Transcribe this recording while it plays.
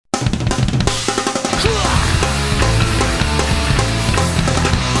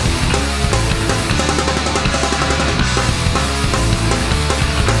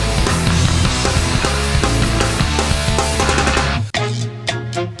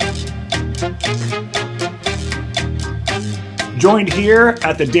Joined here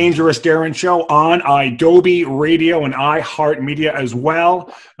at the Dangerous Darrin Show on Adobe Radio and iHeartMedia as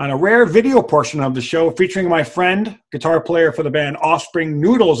well, on a rare video portion of the show featuring my friend, guitar player for the band Offspring,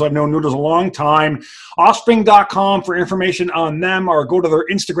 Noodles. I've known Noodles a long time. Offspring.com for information on them, or go to their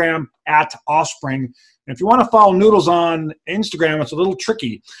Instagram at Offspring. And if you want to follow Noodles on Instagram, it's a little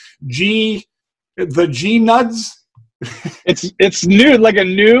tricky. The G Nuds. It's nude, like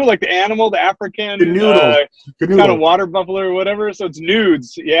the animal, the African, the noodle. Kind of water buffalo or whatever. So it's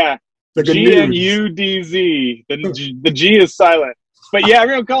nudes, yeah. Like G-N-U-D-Z. The G is silent. But yeah,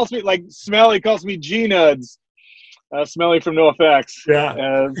 everyone calls me, like Smelly calls me G-Nuds. Smelly from NoFX.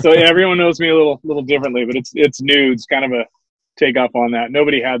 Yeah. So yeah, everyone knows me a little differently, but it's nudes, kind of a takeoff on that.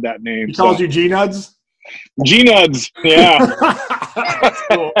 Nobody had that name. He calls you G-Nuds? G-Nuds, yeah. That's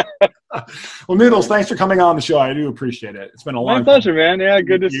cool. Well, Noodles, thanks for coming on the show. I do appreciate it. It's been a long time. My pleasure, man. Yeah,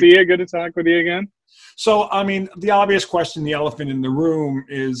 good to see you. Good to talk with you again. So, I mean, the obvious question, the elephant in the room,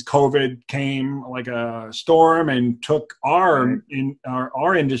 is COVID came like a storm and took our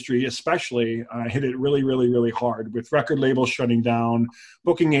industry, especially, hit it really, really, really hard, with record labels shutting down,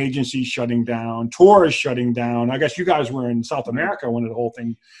 booking agencies shutting down, tours shutting down. I guess you guys were in South America when the whole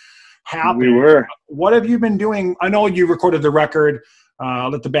thing happened. We were. What have you been doing? I know you recorded the record,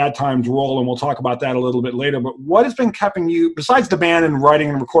 Let the Bad Times Roll, and we'll talk about that a little bit later. But what has been keeping you, besides the band and writing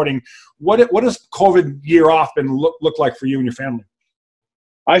and recording, what has COVID year off been look like for you and your family?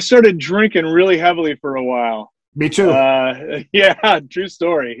 I started drinking really heavily for a while. Me too. Yeah, true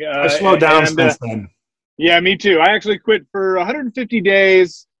story. I slowed down since then. Yeah, me too. I actually quit for 150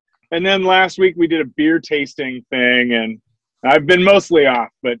 days, and then last week we did a beer tasting thing, and I've been mostly off,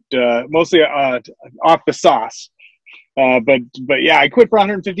 but mostly off the sauce. But yeah, I quit for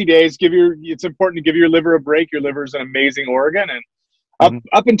 150 days. It's important to give your liver a break. Your liver is an amazing organ, and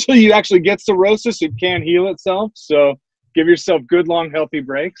up until you actually get cirrhosis, it can heal itself. So give yourself good, long, healthy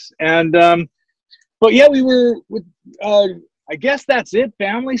breaks. And but yeah, we were with. I guess that's it.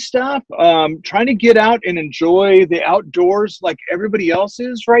 Family stuff. Trying to get out and enjoy the outdoors like everybody else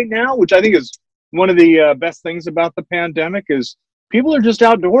is right now, which I think is one of the best things about the pandemic is people are just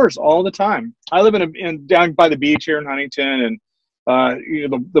outdoors all the time. I live down by the beach here in Huntington, and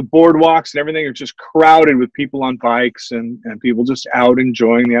the boardwalks and everything are just crowded with people on bikes and people just out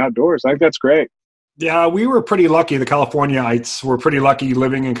enjoying the outdoors. I think that's great. Yeah, we were pretty lucky. The Californiaites were pretty lucky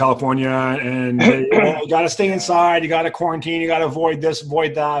living in California, and you got to stay inside, you got to quarantine, you got to avoid this,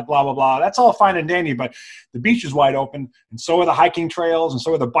 avoid that, blah, blah, blah. That's all fine and dandy, but the beach is wide open, and so are the hiking trails, and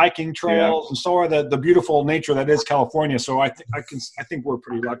so are the biking trails, and so are the beautiful nature that is California. So I think we're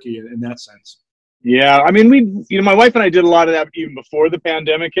pretty lucky in that sense. Yeah, I mean, my wife and I did a lot of that even before the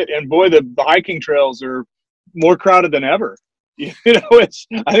pandemic hit, and boy, the hiking trails are more crowded than ever. I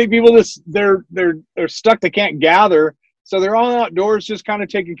think people they're stuck. They can't gather, so they're all outdoors, just kind of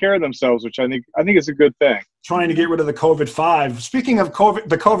taking care of themselves, which I think is a good thing. Trying to get rid of the COVID-5. Speaking of the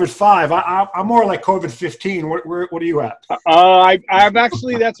COVID-5, I'm more like COVID-15. What are you at? I've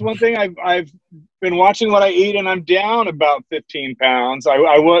actually, that's one thing I've been watching what I eat, and I'm down about 15 pounds. I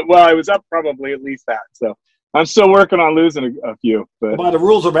was up probably at least that. So I'm still working on losing a few. But by the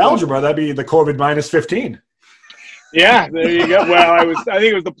rules of algebra, that'd be the COVID minus 15. Yeah, there you go. Well, I think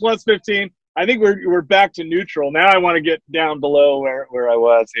it was the plus 15. I think we're back to neutral. Now I want to get down below where I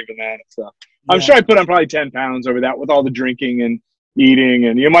was even then. So I'm sure I put on probably 10 pounds over that with all the drinking and eating.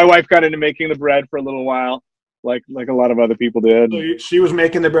 And my wife got into making the bread for a little while, like a lot of other people did. So she was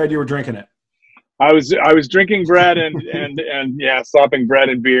making the bread, you were drinking it. I was drinking bread and yeah, swapping bread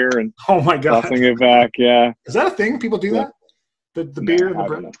and beer and oh my God, tossing it back. Yeah, is that a thing? People do that? The beer and the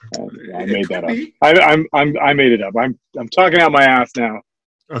bread? I made that up. I made it up. I'm talking out my ass now.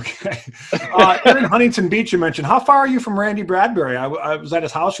 Okay. You're in Huntington Beach, you mentioned. How far are you from Randy Bradbury? I was at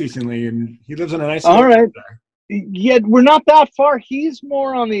his house recently, and he lives in a nice all right there. Yeah, we're not that far. He's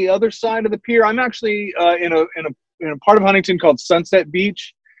more on the other side of the pier. I'm actually in a part of Huntington called Sunset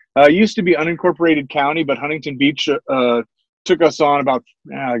Beach. It used to be unincorporated county, but Huntington Beach took us on about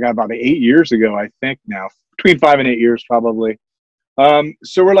 8 years ago, I think now. Between 5 and 8 years, probably.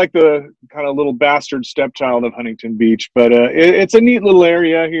 So we're like the kind of little bastard stepchild of Huntington Beach, but it's a neat little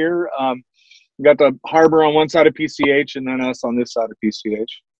area here. We got the harbor on one side of PCH, and then us on this side of PCH.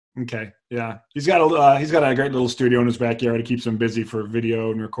 Okay, yeah, he's got a great little studio in his backyard. It keeps him busy for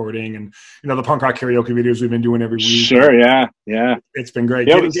video and recording, and the punk rock karaoke videos we've been doing every week. Sure, yeah. It's been great.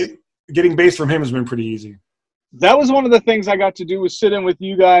 Getting bass from him has been pretty easy. That was one of the things I got to do, was sit in with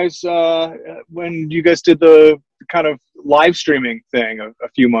you guys when you guys did the kind of live streaming thing a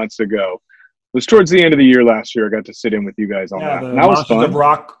few months ago. It was towards the end of the year last year. I got to sit in with you guys on that. The and that was fun. Of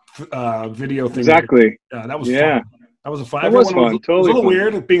Rock video thing. Exactly. Yeah, that was fun. That was a fun. That was fun. It was Totally a little fun.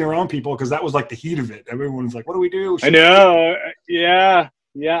 weird being around people because that was like the heat of it. Everyone's like, "What do we do?" I know. Yeah.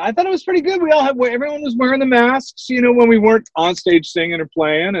 Yeah. I thought it was pretty good. Everyone was wearing the masks, you know, when we weren't on stage singing or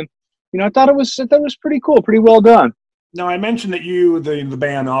playing. And, you know, I thought it was pretty cool. Pretty well done. Now, I mentioned that the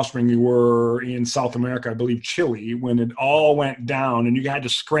band Offspring, you were in South America, I believe Chile, when it all went down and you had to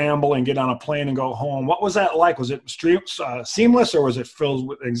scramble and get on a plane and go home. What was that like? Was it seamless, or was it filled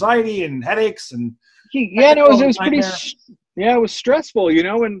with anxiety and headaches? And yeah, no, it was pretty. Yeah, it was stressful, you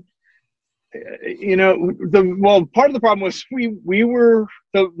know, and you know, part of the problem was we were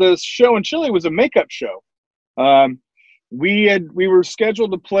the show in Chile was a makeup show. We were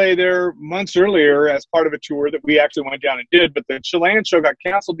scheduled to play there months earlier as part of a tour that we actually went down and did, but the Chilean show got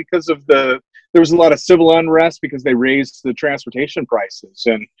canceled because of there was a lot of civil unrest because they raised the transportation prices,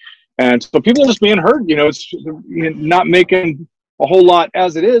 and so people are just being hurt, you know, it's not making a whole lot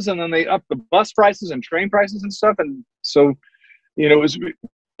as it is, and then they upped the bus prices and train prices and stuff, and so, you know,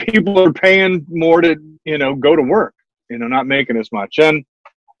 people are paying more to, you know, go to work, you know, not making as much, and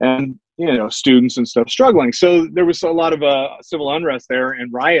you know, students and stuff struggling. So there was a lot of civil unrest there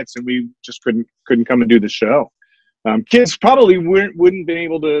and riots, and we just couldn't come and do the show. Kids probably wouldn't been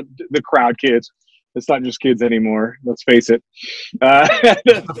able to. The crowd, kids. It's not just kids anymore. Let's face it.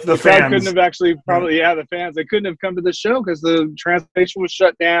 The crowd couldn't have actually the fans. They couldn't have come to the show because the transportation was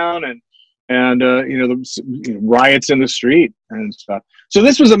shut down and you know, the riots in the street and stuff. So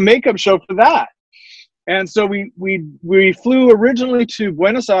this was a makeup show for that. And so we flew originally to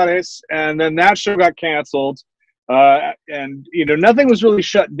Buenos Aires, and then that show got canceled. And, you know, nothing was really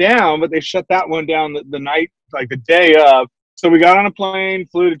shut down, but they shut that one down the night, like the day of. So we got on a plane,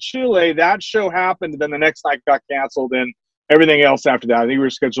 flew to Chile. That show happened. Then the next night got canceled, and everything else after that. I think we were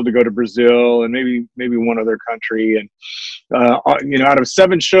scheduled to go to Brazil and maybe one other country. And, you know, out of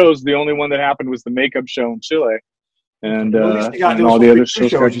 7 shows, the only one that happened was the makeup show in Chile. And, and all the other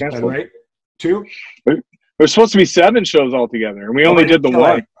shows got canceled. Right? 2? There was supposed to be 7 shows altogether, and we only did the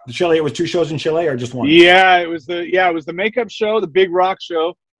one. Chile, it was 2 shows in Chile, or just one? Yeah, it was the makeup show, the big rock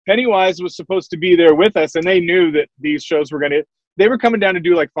show. Pennywise was supposed to be there with us, and they knew that these shows were they were coming down to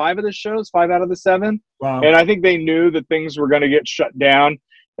do like 5 of the shows, 5 out of the 7. Wow. And I think they knew that things were going to get shut down.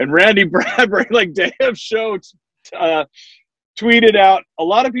 And Randy Bradbury, like day of show, tweeted out, "A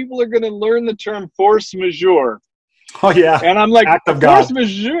lot of people are going to learn the term force majeure." Oh, yeah. And I'm like, Act of God. Force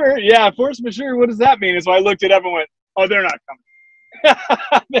majeure? Yeah, force majeure, what does that mean? And so I looked it up and went, oh, they're not coming.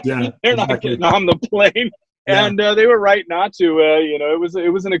 Yeah, they're not getting on the plane. Yeah. And they were right not to. You know, it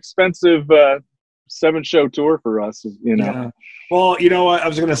was an expensive 7-show tour for us, you know. Yeah. Well, you know what I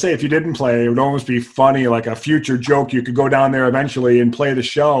was going to say, if you didn't play, it would almost be funny, like a future joke. You could go down there eventually and play the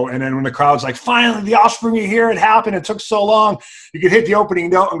show, and then when the crowd's like, finally, the Offspring are here, it happened, it took so long, you could hit the opening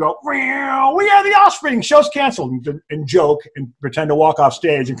note and go, we are the Offspring, show's canceled, and joke and pretend to walk off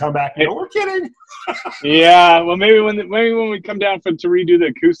stage and come back and go, we're kidding. Yeah, well, maybe when we come down to redo the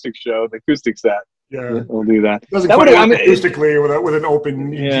acoustic show, the acoustic set. Yeah, we'll do that. It doesn't quite work acoustically with an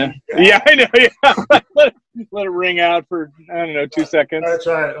open. Yeah, yeah, I know. Yeah, let it ring out for, I don't know, 2 seconds. That's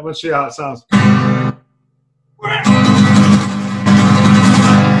right. Let's see how it sounds.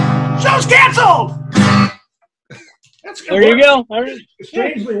 Show's canceled. There you go. All right. It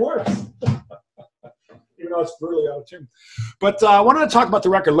strangely works. Even though it's really out of tune. But I wanted to talk about the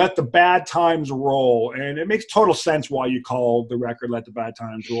record, Let the Bad Times Roll. And it makes total sense why you called the record Let the Bad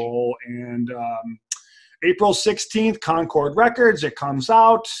Times Roll. And April 16th, Concord Records, it comes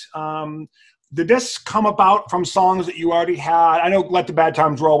out. Did this come about from songs that you already had? I know Let the Bad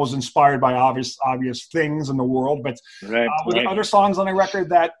Times Roll was inspired by obvious things in the world, but were there other songs on the record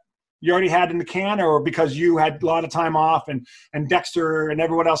that you already had in the can, or because you had a lot of time off and Dexter and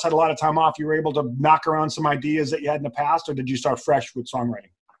everyone else had a lot of time off, you were able to knock around some ideas that you had in the past, or did you start fresh with songwriting?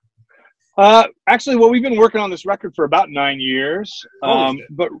 Actually, well, we've been working on this record for about 9 years,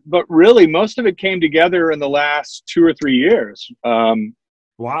 but really most of it came together in the last 2 or 3 years.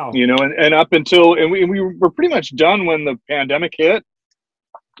 Wow. You know, and up until, and we were pretty much done when the pandemic hit.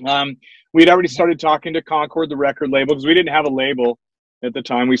 We'd already started talking to Concord, the record label, because we didn't have a label at the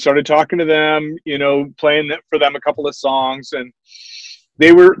time. We started talking to them, you know, playing for them a couple of songs, and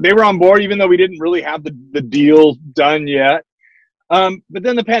they were on board, even though we didn't really have the deal done yet. But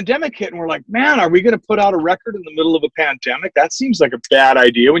then the pandemic hit, and we're like, man, are we going to put out a record in the middle of a pandemic? That seems like a bad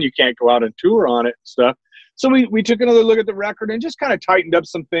idea when you can't go out and tour on it and stuff. So we took another look at the record and just kind of tightened up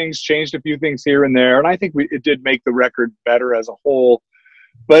some things, changed a few things here and there, and I think it did make the record better as a whole.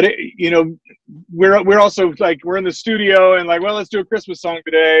 But you know, we're also like, we're in the studio and like, well, let's do a Christmas song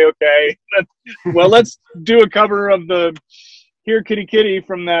today, okay? Well, let's do a cover of the Here Kitty Kitty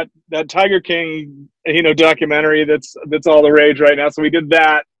from that Tiger King, documentary that's all the rage right now. So we did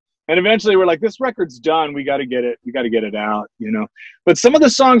that. And eventually we're like, this record's done. We got to get it out, But some of the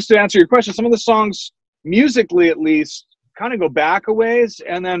songs, to answer your question, some of the songs musically at least kind of go back a ways,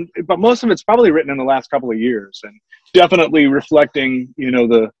 but most of it's probably written in the last couple of years and definitely reflecting,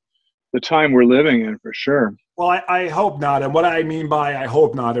 the time we're living in for sure. Well, I hope not. And what I mean by I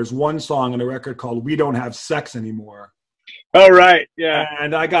hope not, there's one song on the record called "We Don't Have Sex Anymore." Oh, right. Yeah.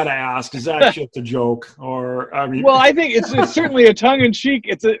 And I got to ask, is that just a joke? Or, I mean, well, I think it's certainly a tongue in cheek.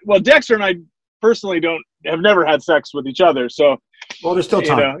 Dexter and I personally have never had sex with each other. So, well, there's still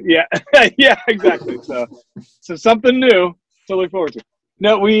time. Yeah, yeah, exactly. So something new to look forward to.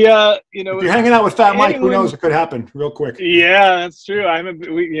 No, we, if you're hanging out with Fat Mike, who knows? It could happen real quick. Yeah, that's true.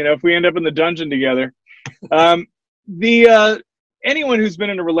 If we end up in the dungeon together, anyone who's been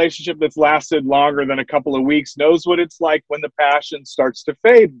in a relationship that's lasted longer than a couple of weeks knows what it's like when the passion starts to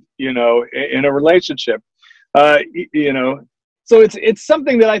fade, in a relationship. So it's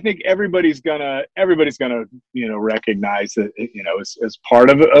something that I think everybody's gonna recognize that, as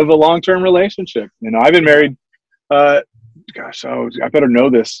part of a long-term relationship. I've been married, I better know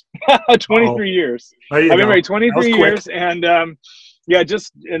this, 23 years. I've been married 23 years, and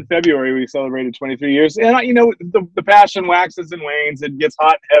just in February we celebrated 23 years, and the passion waxes and wanes. It gets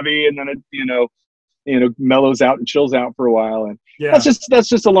hot and heavy, and then it mellows out and chills out for a while, and that's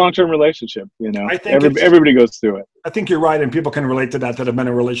just a long-term relationship. I think everybody goes through it. I think you're right, and people can relate to that have been in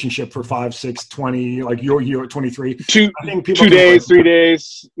a relationship for 5, 6, 20, like you're at 23. I think people 2 days, 3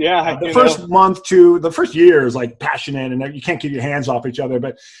 days. Yeah. The first month to the first year is like passionate, and you can't keep your hands off each other.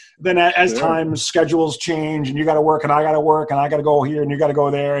 But then as time, schedules change, and you got to work, and I got to work, and I got to go here, and you got to go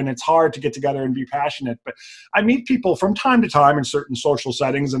there, and it's hard to get together and be passionate. But I meet people from time to time in certain social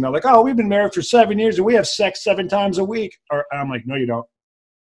settings, and they're like, "Oh, we've been married for 7 years, and we have sex 7 times a week." Or I'm like, "No, you don't."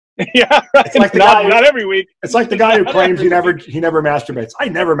 Yeah, right. It's like not every week. It's like the guy who claims he never masturbates. I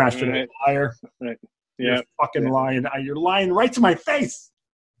never masturbate. Right. Liar. Right. Yeah. You're fucking lying. You're lying right to my face.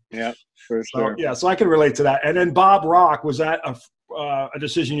 Yeah, for sure. Yeah, so I can relate to that. And then Bob Rock, was that a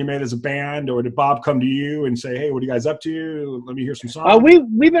decision you made as a band, or did Bob come to you and say, "Hey, what are you guys up to? Let me hear some songs"?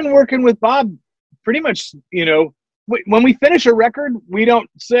 We've been working with Bob pretty much. When we finish a record, we don't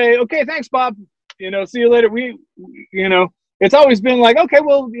say, "Okay, thanks, Bob. See you later." It's always been like, okay,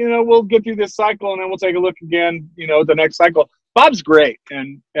 well, we'll get through this cycle and then we'll take a look again, the next cycle. Bob's great.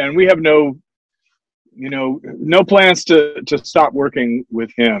 And we have no plans to stop working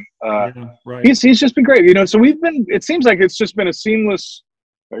with him. Right. He's just been great, so it seems like it's just been a seamless,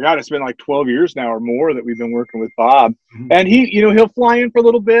 it's been like 12 years now or more that we've been working with Bob. Mm-hmm. And he'll fly in for a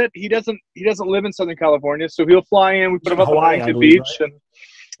little bit. He doesn't live in Southern California, so he'll fly in. We put him up on Huntington Beach, right?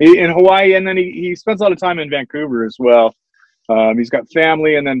 And in Hawaii. And then he spends a lot of time in Vancouver as well. He's got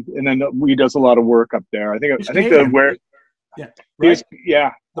family, and then he does a lot of work up there. I think the Payolas.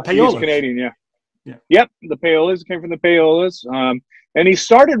 He's Canadian, Yep, the Payolas. Came from the Payolas, and he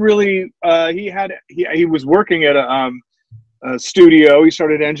started really. He was working at a studio. He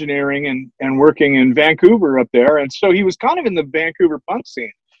started engineering and working in Vancouver up there, and so he was kind of in the Vancouver punk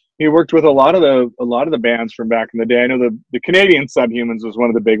scene. He worked with a lot of the bands from back in the day. I know the Canadian Subhumans was one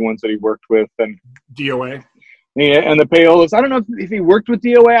of the big ones that he worked with, and DOA. Yeah, and the Payolas. I don't know if he worked with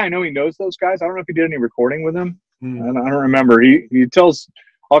DOA. I know he knows those guys. I don't know if he did any recording with them. I don't remember. He tells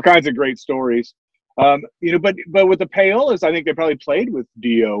all kinds of great stories. But with the Payolas, I think they probably played with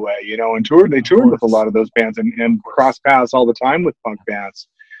DOA, and toured. They toured with a lot of those bands and crossed paths all the time with punk bands.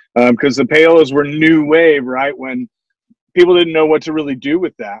 Because the Payolas were new wave, right? When people didn't know what to really do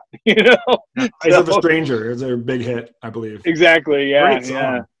with that, Eyes of a Stranger is a big hit, I believe. Exactly. Yeah.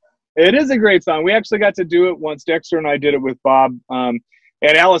 Yeah. It is a great song. We actually got to do it once. Dexter and I did it with Bob and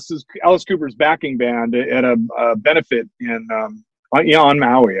Alice Cooper's backing band at a benefit on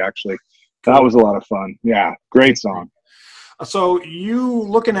Maui. Actually, that was a lot of fun. Yeah, great song. So you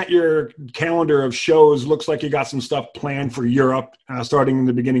looking at your calendar of shows, looks like you got some stuff planned for Europe starting in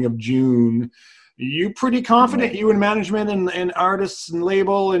the beginning of June. You pretty confident, you and management and artists and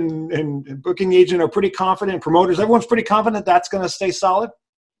label and booking agent are pretty confident, promoters, everyone's pretty confident that's going to stay solid?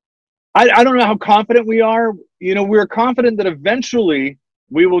 I don't know how confident we are. We're confident that eventually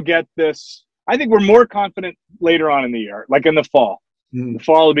we will get this. I think we're more confident later on in the year, like in the fall, the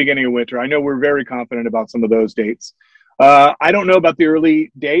fall, beginning of winter. I know we're very confident about some of those dates. I don't know about the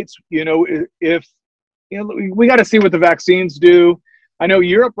early dates. If we got to see what the vaccines do. I know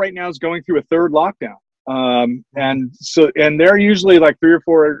Europe right now is going through a third lockdown. And they're usually like 3 or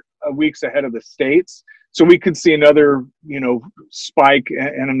 4 weeks ahead of the States. So we could see another, spike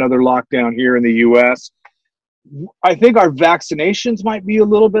and another lockdown here in the U.S. I think our vaccinations might be a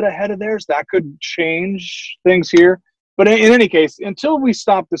little bit ahead of theirs. That could change things here. But in any case, until we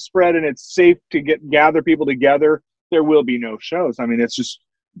stop the spread and it's safe to gather people together, there will be no shows. I mean, it's just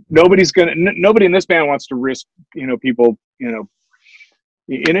nobody in this band wants to risk, people, and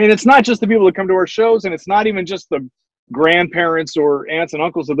it's not just the people that come to our shows, and it's not even just the grandparents or aunts and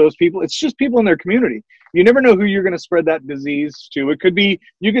uncles of those people. It's just people in their community. You never know who you're going to spread that disease to. It could be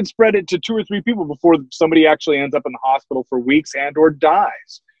you could spread it to 2 or 3 people before somebody actually ends up in the hospital for weeks and or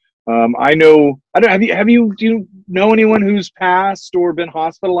dies. I know. I don't. Do you know anyone who's passed or been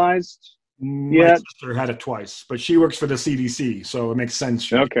hospitalized yet? My sister had it twice, but she works for the CDC, so it makes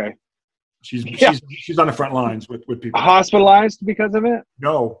sense. Okay. She's on the front lines with people. Hospitalized because of it?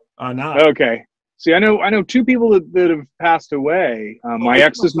 No, not. Okay. See, I know 2 people that have passed away. My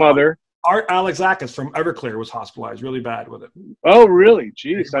ex's mother. Art Alexakis from Everclear was hospitalized really bad with it. Oh, really?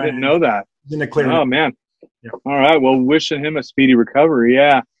 Jeez, I didn't know that. In the clear. Oh, man. Yeah. All right. Well, wishing him a speedy recovery.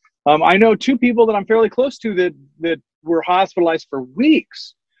 Yeah. I know 2 people that I'm fairly close to that were hospitalized for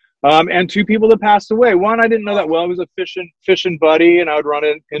weeks, and 2 people that passed away. One, I didn't know that well. He was a fishing buddy, and I would run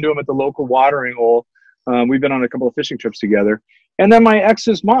into him at the local watering hole. We've been on a couple of fishing trips together. And then my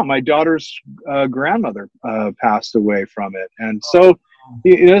ex's mom, my daughter's grandmother, passed away from it. And so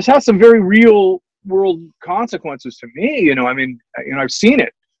this has some very real world consequences to me. I mean, I've seen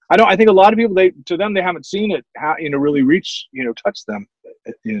it. I think a lot of people, they haven't seen it, really reach, touch them,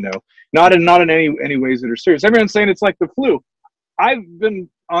 not in any ways that are serious. Everyone's saying it's like the flu. I've been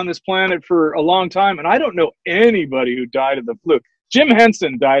on this planet for a long time, and I don't know anybody who died of the flu. Jim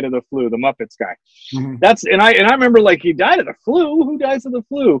Henson died of the flu, the Muppets guy. Mm-hmm. And I remember, like, he died of the flu. Who dies of the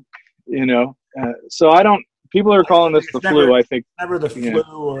flu? So I don't. People are calling this the flu. I think never the flu,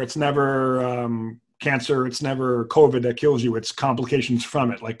 or it's never cancer. It's never COVID that kills you. It's complications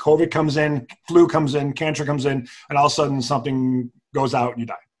from it. Like COVID comes in, flu comes in, cancer comes in, and all of a sudden something goes out and you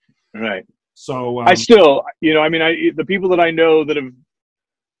die. Right. So I still, the people that I know that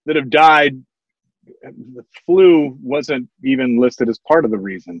have died, the flu wasn't even listed as part of the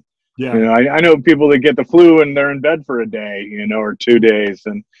reason. Yeah. I know people that get the flu and they're in bed for a day, or 2 days,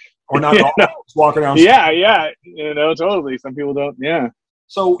 and or not walk around. Yeah, totally. Some people don't. Yeah.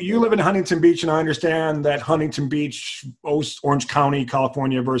 So you live in Huntington Beach, and I understand that Huntington Beach, Orange County,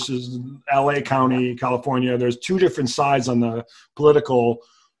 California versus LA County, California, there's 2 different sides on the political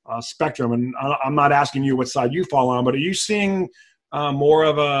spectrum. And I'm not asking you what side you fall on, but are you seeing more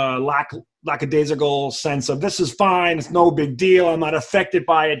of a lackadaisical sense of this is fine, it's no big deal, I'm not affected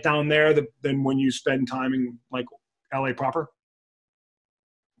by it down there, than when you spend time in like LA proper?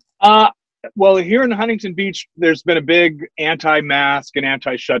 Well, here in Huntington Beach, there's been a big anti-mask and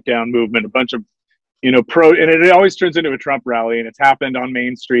anti-shutdown movement. A bunch of, and it always turns into a Trump rally, and it's happened on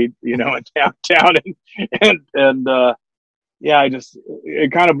Main Street, in downtown, and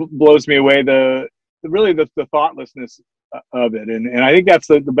it kind of blows me away the thoughtlessness of it, and I think that's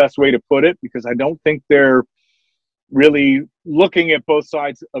the best way to put it, because I don't think they're really looking at both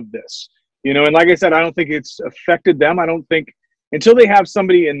sides of this, and like I said, I don't think it's affected them. I don't think until they have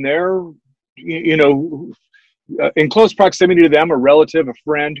somebody in their in close proximity to them, a relative, a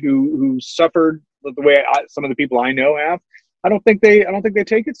friend who suffered the way some of the people I know have, I don't think they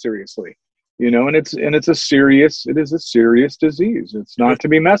take it seriously, and it is a serious disease. It's not to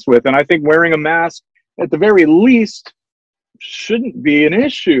be messed with. And I think wearing a mask at the very least shouldn't be an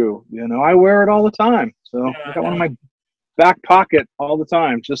issue. I wear it all the time. So I got one in my back pocket all the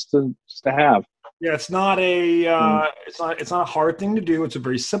time just to have. Yeah, it's not a hard thing to do. It's a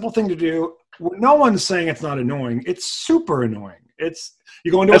very simple thing to do. No one's saying it's not annoying. It's super annoying.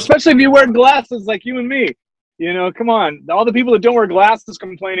 You go into especially if you wear glasses like you and me. Come on. All the people that don't wear glasses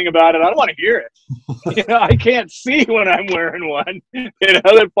complaining about it, I don't want to hear it. I can't see when I'm wearing one.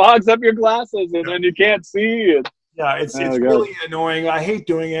 That fogs up your glasses, and then you can't see it. Yeah, it's really annoying. I hate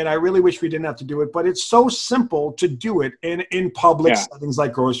doing it. I really wish we didn't have to do it, but it's so simple to do it in public settings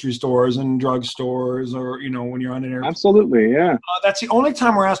like grocery stores and drug stores, or when you're on an airplane. Absolutely, yeah. That's the only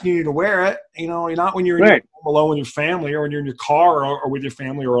time we're asking you to wear it. Not when you're in your home alone with your family, or when you're in your car or with your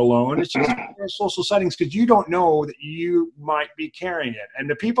family or alone. It's just in social settings, because you don't know that you might be carrying it. And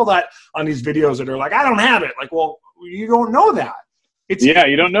the people that on these videos that are like, I don't have it, like, well, you don't know that.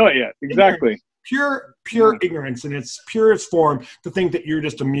 You don't know it yet. Exactly. Pure ignorance in its purest form to think that you're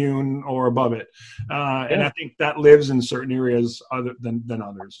just immune or above it, and I think that lives in certain areas other than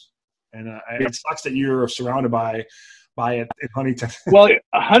others. And it sucks that you're surrounded by it in Huntington. Well,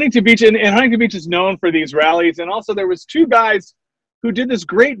 Huntington Beach and Huntington Beach is known for these rallies, and also there was 2 guys who did this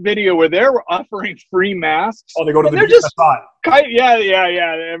great video where they were offering free masks. Oh, they go to the beach. Yeah.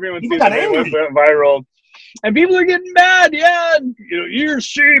 Everyone sees it. It went viral. And people are getting mad. Yeah, you're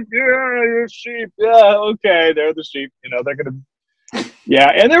sheep. Yeah, you're sheep. Yeah, okay, they're the sheep. They're gonna. Yeah,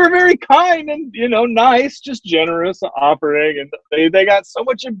 and they were very kind and nice, just generous, offering, and they got so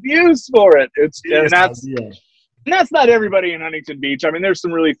much abuse for it. That's not everybody in Huntington Beach. I mean, there's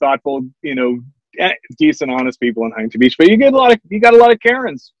some really thoughtful, decent, honest people in Huntington Beach, but you got a lot of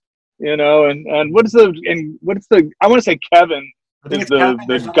Karens, and what's the I want to say Kevin is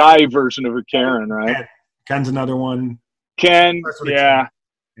the guy version of a Karen, right? Ken's another one. Ken, yeah.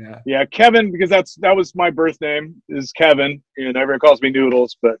 Yeah, Kevin, because that was my birth name, is Kevin. Everyone calls me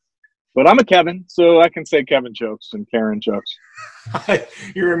Noodles, but I'm a Kevin, so I can say Kevin jokes and Karen jokes.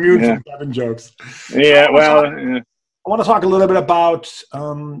 You're immune from Kevin jokes. Yeah, I want to talk a little bit about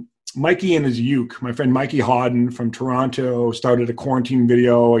Mikey and his uke. My friend Mikey Hodden from Toronto started a quarantine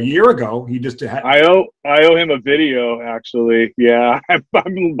video a year ago. He just had. I owe him a video, actually. Yeah,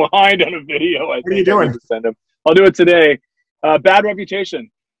 I'm behind on a video. What are you doing? Send him. I'll do it today. Bad Reputation.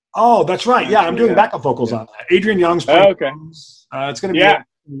 Oh, that's right. Yeah, I'm doing backup vocals on that. Adrian Young's playing. It's going to be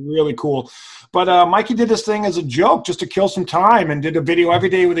really cool. But Mikey did this thing as a joke just to kill some time and did a video every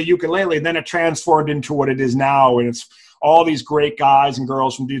day with a ukulele. And then it transformed into what it is now. And it's all these great guys and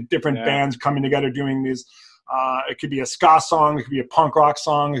girls from these different bands coming together doing these. It could be a ska song. It could be a punk rock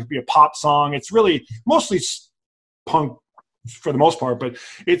song. It could be a pop song. It's really mostly punk for the most part, but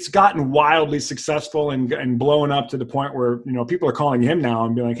it's gotten wildly successful and blowing up to the point where people are calling him now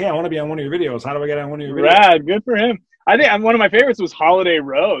and being like, "Hey, I want to be on one of your videos. How do I get on one of your videos?" Rad, good for him. I think one of my favorites was Holiday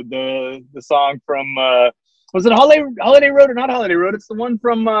Road, the song from was it Holiday Road or not Holiday Road? It's the one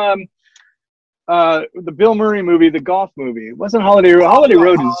from the Bill Murray movie, the golf movie. It wasn't Holiday Road. Holiday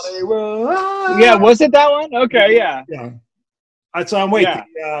Road is yeah. Was it that one? Okay, yeah. It's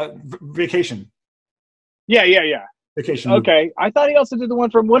Vacation. Yeah. Vacation. Okay, I thought he also did the one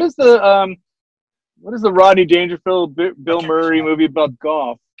from what is the Rodney Dangerfield Bill Murray movie about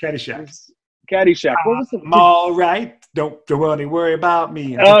golf? Caddyshack. What was it? I'm all right. Don't worry about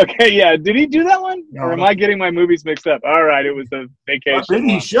me. Okay, yeah. Did he do that one? No. Or am I getting my movies mixed up? All right, it was the Vacation. Maybe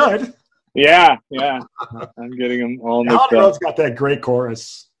he should. Yeah. I'm getting them all mixed up. Road's got that great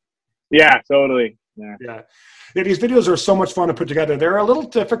chorus. Yeah, totally. Yeah, these videos are so much fun to put together. They're a little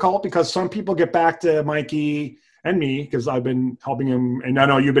difficult because some people get back to Mikey and me, because I've been helping him, and I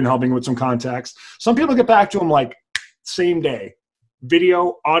know you've been helping with some contacts. Some people get back to him like same day.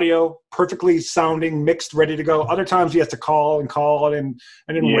 Video, audio, perfectly sounding, mixed, ready to go. Other times he has to call and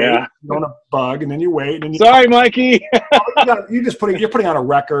then wait on a bug, and then you wait. And sorry, Mikey. you're putting on a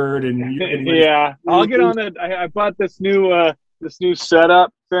record, and I'll get on it. I bought this new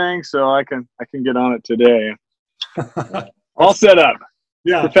setup thing, so I can get on it today. All set up.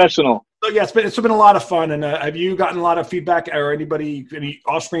 Yeah, professional. So yeah, it's been a lot of fun. And have you gotten a lot of feedback, or any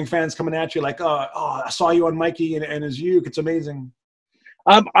Offspring fans coming at you like, oh, I saw you on Mikey and his uke. It's amazing.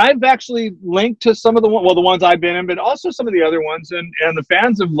 I've actually linked to some of the ones I've been in, but also some of the other ones, and the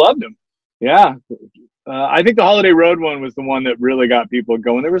fans have loved them. Yeah, I think the Holiday Road one was the one that really got people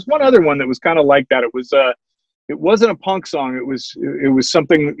going. There was one other one that was kind of like that. It wasn't a punk song. It was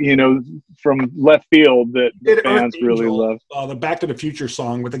something from left field that fans really loved. The Back to the Future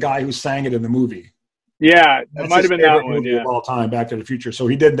song with the guy who sang it in the movie. Yeah, it might have been that one. Yeah, of all time, Back to the Future. So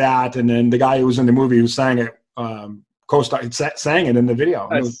he did that, and then the guy who was in the movie who sang it, sang it in the video.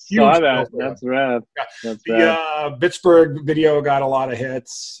 I saw that. That's rad. Yeah. The Pittsburgh video got a lot of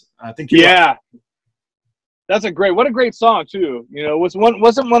hits. I think. That's what a great song too.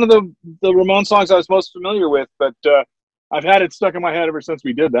 Wasn't one of the Ramones songs I was most familiar with, but I've had it stuck in my head ever since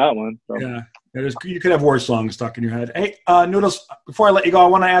we did that one. So. Yeah, you could have worse songs stuck in your head. Hey, Noodles, before I let you go, I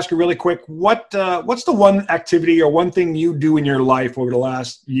want to ask you really quick, what's the one activity or one thing you do in your life over the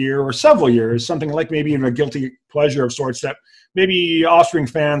last year or several years, something like maybe even a guilty pleasure of sorts that maybe Offspring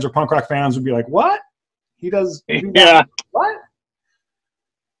fans or punk rock fans would be like, what? He does yeah. What?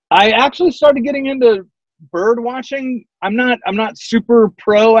 I actually started getting into bird watching. I'm not super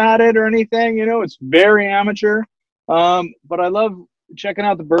pro at it or anything, it's very amateur. But I love checking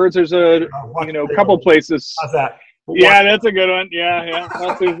out the birds. There's a couple places. How's that? Yeah, that's a good one. Yeah.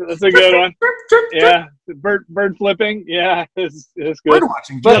 That's a good one. Yeah. Bird flipping. Yeah. It's good. Bird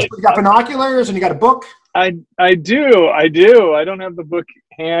watching. You got binoculars and you got a book? I do. I don't have the book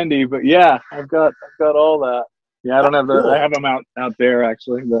handy, but yeah, I've got all that. Yeah, I don't have I have them out there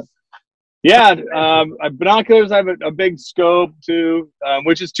actually, but yeah, binoculars. I have a big scope too,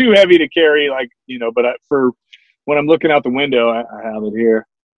 which is too heavy to carry, but for when I'm looking out the window, I have it here.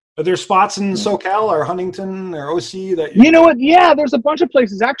 Are there spots in SoCal or Huntington or OC that you know what? Yeah, there's a bunch of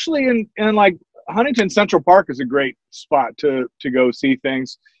places actually in like Huntington Central Park is a great spot to go see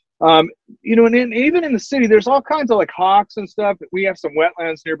things. You know, and even in the city, there's all kinds of like hawks and stuff. We have some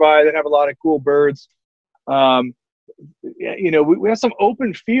wetlands nearby that have a lot of cool birds. You know, we have some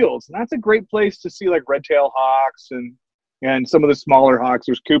open fields, and that's a great place to see like red-tailed hawks and some of the smaller hawks.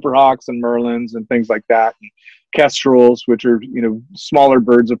 There's Cooper hawks and merlins and things like that, and kestrels, which are, you know, smaller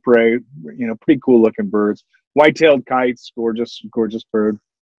birds of prey. You know, pretty cool looking birds. White-tailed kites, gorgeous bird.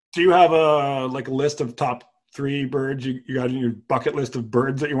 Do you have a list of top 3 birds you got in your bucket list of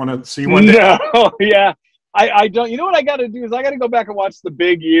birds that you want to see one day? No, yeah. I don't. You know what I got to do is I got to go back and watch The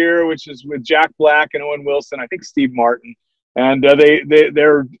Big Year, which is with Jack Black and Owen Wilson. I think Steve Martin, and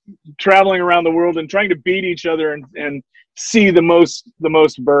they're traveling around the world and trying to beat each other and see the most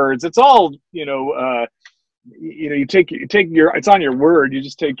birds. It's all, you know. You take your, it's on your word. You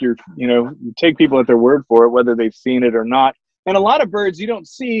just take your, you take people at their word for it, whether they've seen it or not. And a lot of birds you don't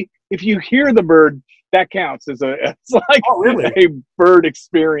see. If you hear the bird, that counts as it's like a bird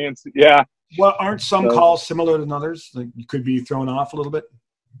experience. Yeah. Well, aren't some calls similar than others? Like you could be thrown off a little bit.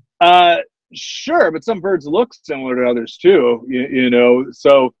 Sure, but some birds look similar to others too. You know,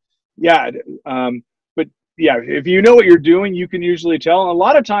 so yeah. But yeah, if you know what you're doing, you can usually tell. And a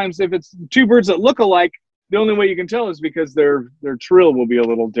lot of times, if it's 2 birds that look alike, the only way you can tell is because their trill will be a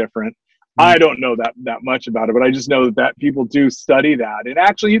little different. Mm-hmm. I don't know that much about it, but I just know that people do study that. And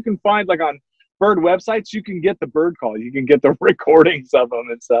actually, you can find like on bird websites, you can get the bird call, you can get the recordings of them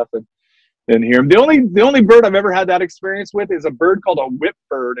and stuff, and hear them. The only bird I've ever had that experience with is a bird called a whip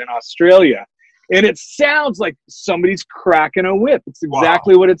bird in Australia, and it sounds like somebody's cracking a whip. It's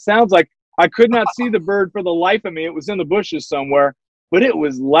exactly what it sounds like. I could not see the bird for the life of me. It was in the bushes somewhere, but it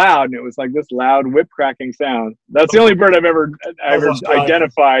was loud, and it was like this loud whip cracking sound. That's the only bird I've ever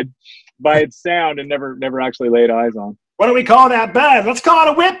identified by its sound and never actually laid eyes on. What do we call that bird? Let's call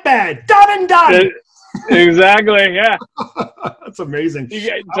it a whip bird. Done and done. Exactly. Yeah. That's amazing.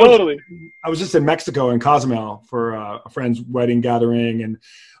 Yeah, totally. I was just in Mexico in Cozumel for a friend's wedding gathering, and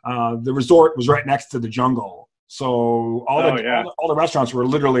the resort was right next to the jungle. So all the restaurants were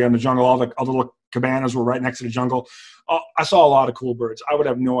literally in the jungle. All the little cabanas were right next to the jungle. I saw a lot of cool birds. I would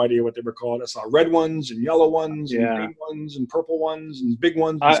have no idea what they were called. I saw red ones and yellow ones and green ones and purple ones and big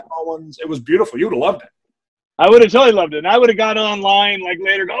ones and small ones. It was beautiful. You would have loved it. I would have totally loved it. And I would have got online like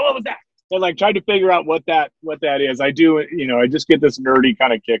later, go, what was that? And like tried to figure out what that is. I do, I just get this nerdy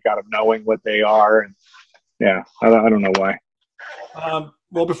kind of kick out of knowing what they are. And yeah, I don't know why.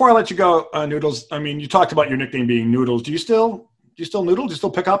 Well, before I let you go, Noodles, I mean, you talked about your nickname being Noodles. Do you still noodle? Do you still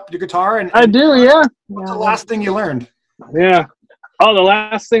pick up your guitar? And I do, yeah. What's the last thing you learned? Yeah. Oh, the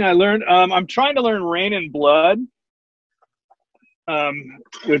last thing I learned, I'm trying to learn Rain and Blood,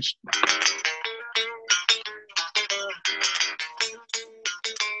 which...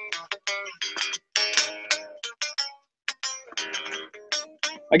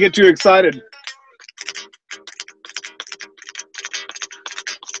 I get too excited.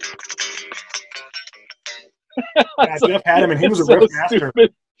 Yeah, Jeff had him, and he was a riff master.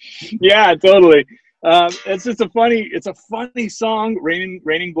 Yeah, totally. It's just a funny song,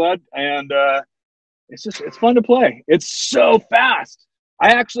 Raining Blood, and it's fun to play. It's so fast.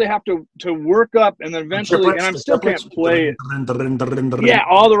 I actually have to work up, and then eventually, and I still can't play it. Yeah,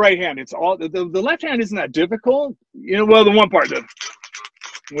 all the right hand. It's all the left hand isn't that difficult. Well, the one part that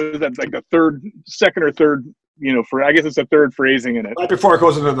was that like the second or third. I guess it's a third phrasing in it. Right before it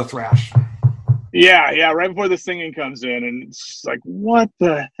goes into the thrash. Yeah, right before the singing comes in, and it's like, what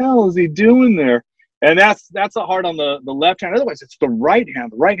the hell is he doing there? And that's hard on the left hand. Otherwise, it's the right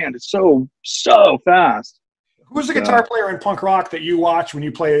hand. The right hand is so fast. Who's the guitar player in punk rock that you watch when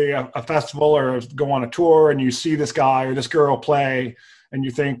you play a festival or go on a tour and you see this guy or this girl play and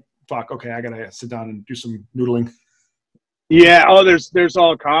you think, fuck, okay, I gotta sit down and do some noodling? Yeah, there's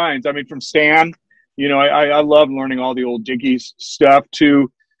all kinds. I mean, from Stan, I love learning all the old Dickies stuff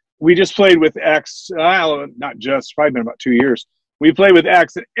too. We just played with X, not just, probably been about 2 years. We played with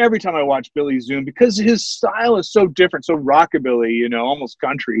X, and every time I watch Billy Zoom, because his style is so different, so rockabilly, almost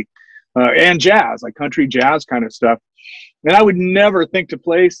country, and jazz, like country jazz kind of stuff. And I would never think to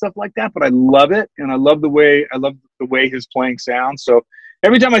play stuff like that, but I love it, and I love the way his playing sounds. So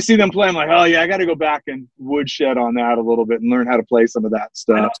every time I see them play, I'm like, oh yeah, I got to go back and woodshed on that a little bit and learn how to play some of that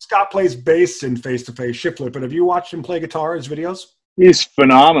stuff. I know Scott plays bass in Face to Face Shiflet, but have you watched him play guitar, his videos? He's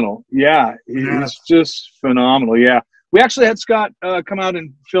phenomenal. Yeah, he's just phenomenal. Yeah, we actually had Scott come out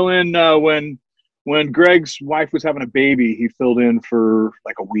and fill in when Greg's wife was having a baby. He filled in for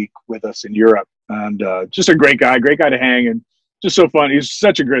like a week with us in Europe, and just a great guy to hang, and just so fun. He's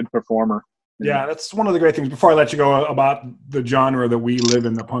such a good performer. Yeah, that's one of the great things. Before I let you go about the genre that we live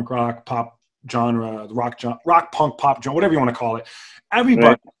in, the punk rock pop genre, the rock punk pop genre, whatever you want to call it. everybody,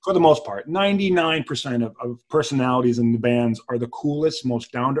 Right. for the most part, 99% of personalities in the bands are the coolest,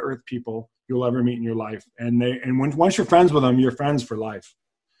 most down-to-earth people you'll ever meet in your life. And once you're friends with them, you're friends for life.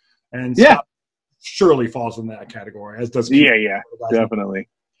 And Yeah. Scott surely falls in that category, as does Yeah, definitely.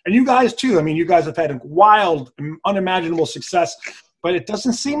 And you guys too. I mean, you guys have had wild, unimaginable success, but it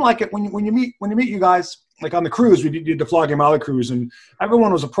doesn't seem like it when you meet you guys. Like on the cruise, we did the Flogging Molly cruise, and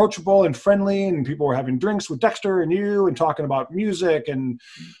everyone was approachable and friendly, and people were having drinks with Dexter and you, and talking about music. And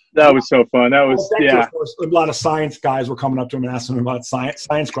That was so fun. That was Dexter, yeah. of course, a lot of science guys were coming up to him and asking him about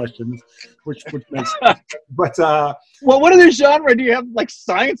science questions, which makes. But well, what other genre do you have like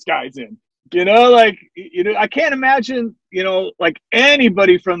science guys in? You know, like I can't imagine like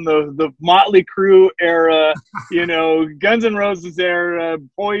anybody from the Motley Crue era, Guns N' Roses era,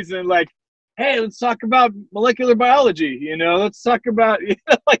 Poison, like. Hey, let's talk about molecular biology. Let's talk about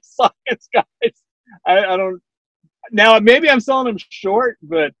like science guys. I don't. Now maybe I'm selling them short,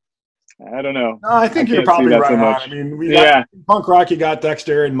 but I don't know. No, I think you're probably right on. I mean, we got punk rock. You got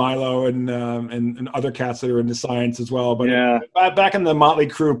Dexter and Milo and other cats that are into science as well. But back in the Motley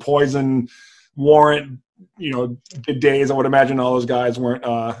Crue, Poison, Warrant, the days, I would imagine all those guys weren't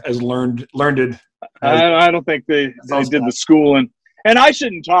as learned. I don't think they did the schooling. And I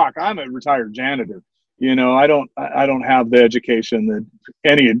shouldn't talk. I'm a retired janitor. I don't have the education that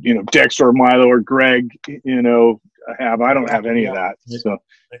any Dexter or Milo or Greg have. I don't have any of that. So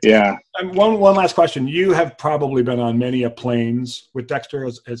yeah. And one last question. You have probably been on many planes with Dexter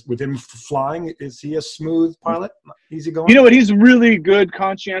as with him flying. Is he a smooth pilot? Easy going? You know what? He's a really good,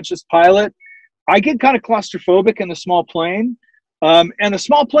 conscientious pilot. I get kind of claustrophobic in the small plane. And the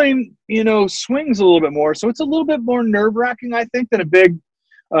small plane, swings a little bit more. So it's a little bit more nerve-wracking, I think, than a big,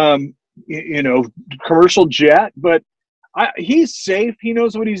 commercial jet. But he's safe. He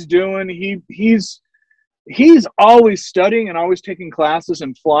knows what he's doing. He's always studying and always taking classes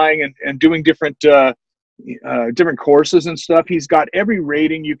and flying and doing different courses and stuff. He's got every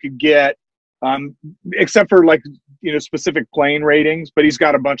rating you could get, except for like, specific plane ratings. But he's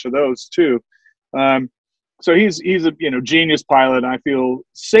got a bunch of those too. So he's a genius pilot. And I feel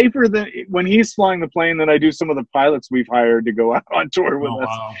safer than when he's flying the plane than I do some of the pilots we've hired to go out on tour with us.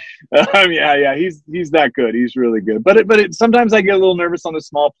 Wow. Yeah, he's that good. He's really good. But sometimes I get a little nervous on the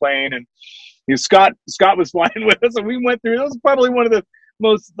small plane. And Scott was flying with us, and we went through. That was probably one of the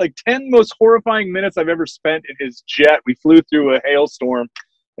most 10 most horrifying minutes I've ever spent in his jet. We flew through a hailstorm,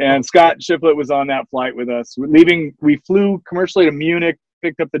 and Scott Shiflett was on that flight with us. We flew commercially to Munich,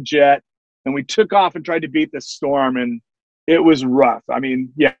 picked up the jet. And we took off and tried to beat this storm, and it was rough. I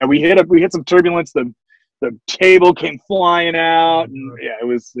mean, yeah, we hit some turbulence. The table came flying out, and yeah, it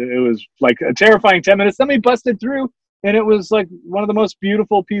was like a terrifying 10 minutes. Then we busted through, and it was like one of the most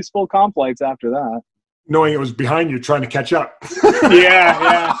beautiful, peaceful comm flights after that. Knowing it was behind you, trying to catch up.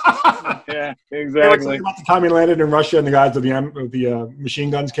 Yeah, exactly. About the time he landed in Russia, and the guys with the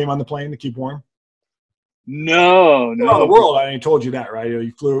machine guns came on the plane to keep warm. No. The world. I told you that, right? He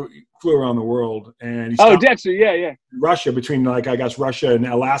flew around the world, and Dexter, yeah. Russia, between I guess Russia and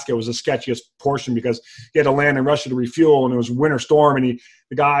Alaska was the sketchiest portion because he had to land in Russia to refuel, and it was a winter storm, and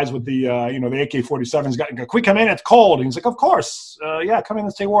the guys with the the AK-47s got, "Can we come in? It's cold." And he's like, "Of course, yeah, come in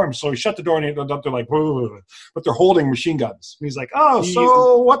and stay warm." So he shut the door, and they're like, "Whoa," but they're holding machine guns. And he's like, "Oh,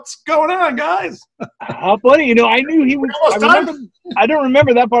 so what's going on, guys?" How funny! I knew he was. I don't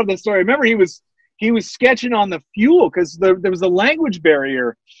remember that part of the story. I remember he was sketching on the fuel because there was a language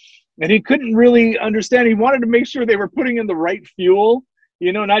barrier. And he couldn't really understand. He wanted to make sure they were putting in the right fuel,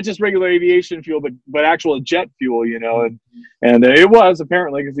 not just regular aviation fuel, but actual jet fuel, and it was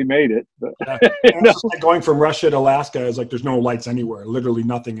apparently because he made it. But, it's like going from Russia to Alaska is like there's no lights anywhere, literally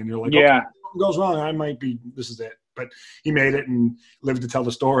nothing, and you're like, yeah, if something goes wrong, this is it. But he made it and lived to tell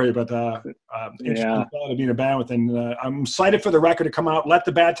the story. But interesting to be in a band with, and I'm excited for the record to come out. Let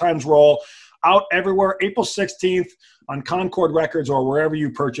the Bad Times Roll. Out everywhere, April 16th on Concord Records or wherever you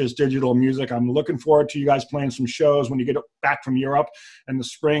purchase digital music. I'm looking forward to you guys playing some shows when you get back from Europe in the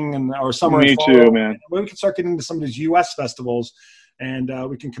spring or summer. Me too, man. We can start getting into some of these U.S. festivals, and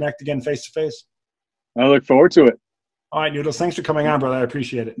we can connect again face to face. I look forward to it. All right, Noodles. Thanks for coming on, brother. I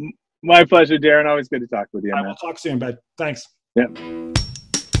appreciate it. My pleasure, Darrin. Always good to talk with you. All right, we'll talk soon, bud. Thanks. Yeah.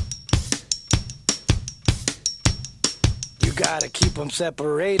 You gotta keep them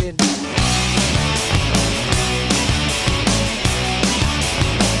separated.